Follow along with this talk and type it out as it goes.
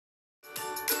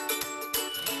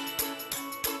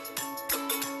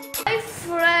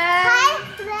friends. Hi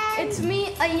friends. It's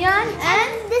me, Ayan,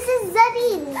 and this is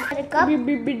Zareen. beep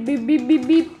beep beep beep beep beep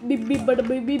beep beep beep beep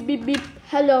beep beep beep beep.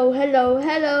 Hello, hello,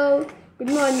 hello. Good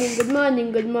morning, good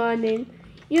morning, good morning.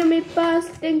 You may pass.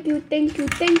 Thank you, thank you,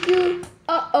 thank you.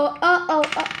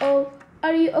 Oh.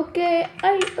 Are you okay?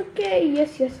 Are you okay?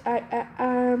 Yes, I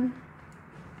am.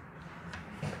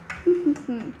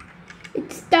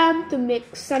 It's time to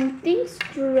make something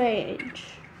strange.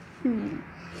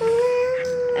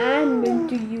 I'm going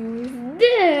to use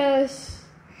this.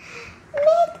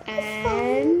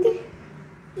 And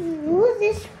Use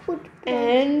this footprint.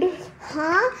 And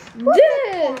Who's this.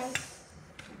 that guy?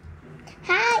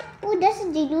 Hi. Oh, that's a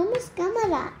ginormous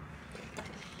camera.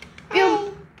 Hi.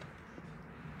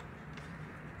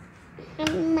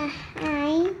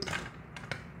 Hi.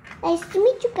 Nice to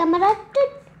meet you, camera.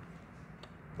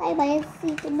 Bye bye. See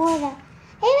you tomorrow.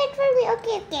 Hey, wait for me.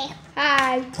 Okay.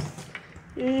 Hi.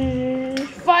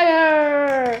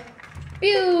 Fire.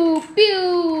 Pew,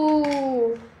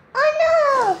 pew. Oh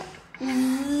no!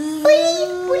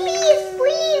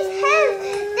 Please, help!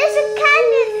 There's a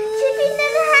cannon shooting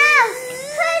at the house!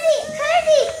 Hurry!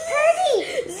 Hurry,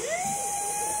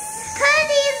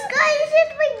 it's going to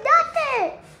shoot my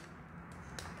daughter!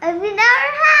 I'm in our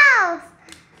house!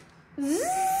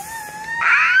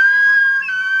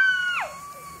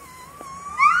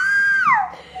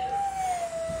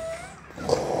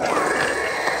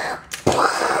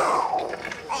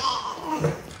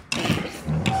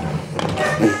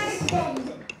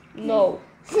 No.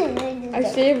 I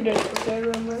saved it, okay,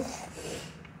 remember?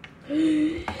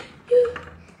 You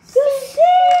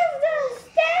saved us!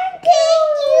 Thank you,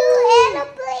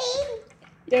 aeroplane!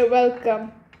 You're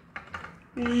welcome.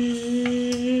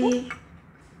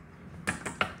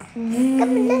 Come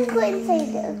on, let's go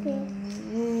inside. Okay.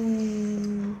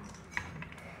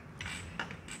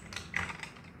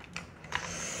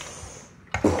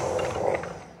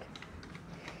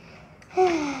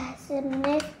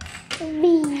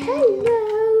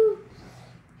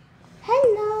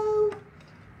 Hello.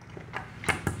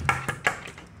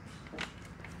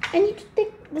 I need to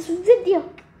take this video.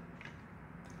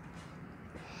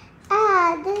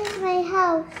 This is my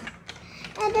house.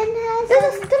 And then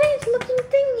There's a strange looking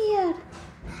thing here.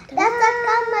 that's a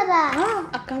camera.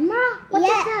 A camera? What is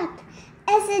Yeah. that?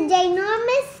 It's a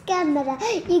ginormous camera.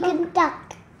 You can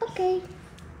talk. Okay.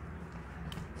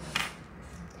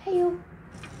 Hey you.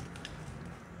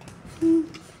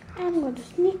 I'm going to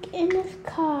sneak in this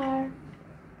car.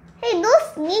 Hey, no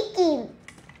sneaking.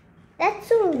 That's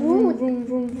so rude.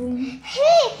 Vroom.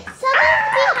 Hey, someone's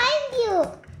behind you.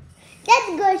 That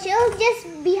girl, she's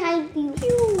just behind you.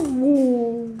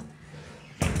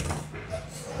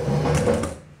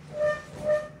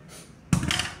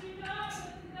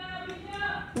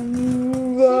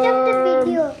 Stop the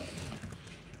video.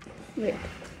 Wait.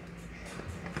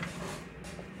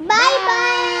 Bye.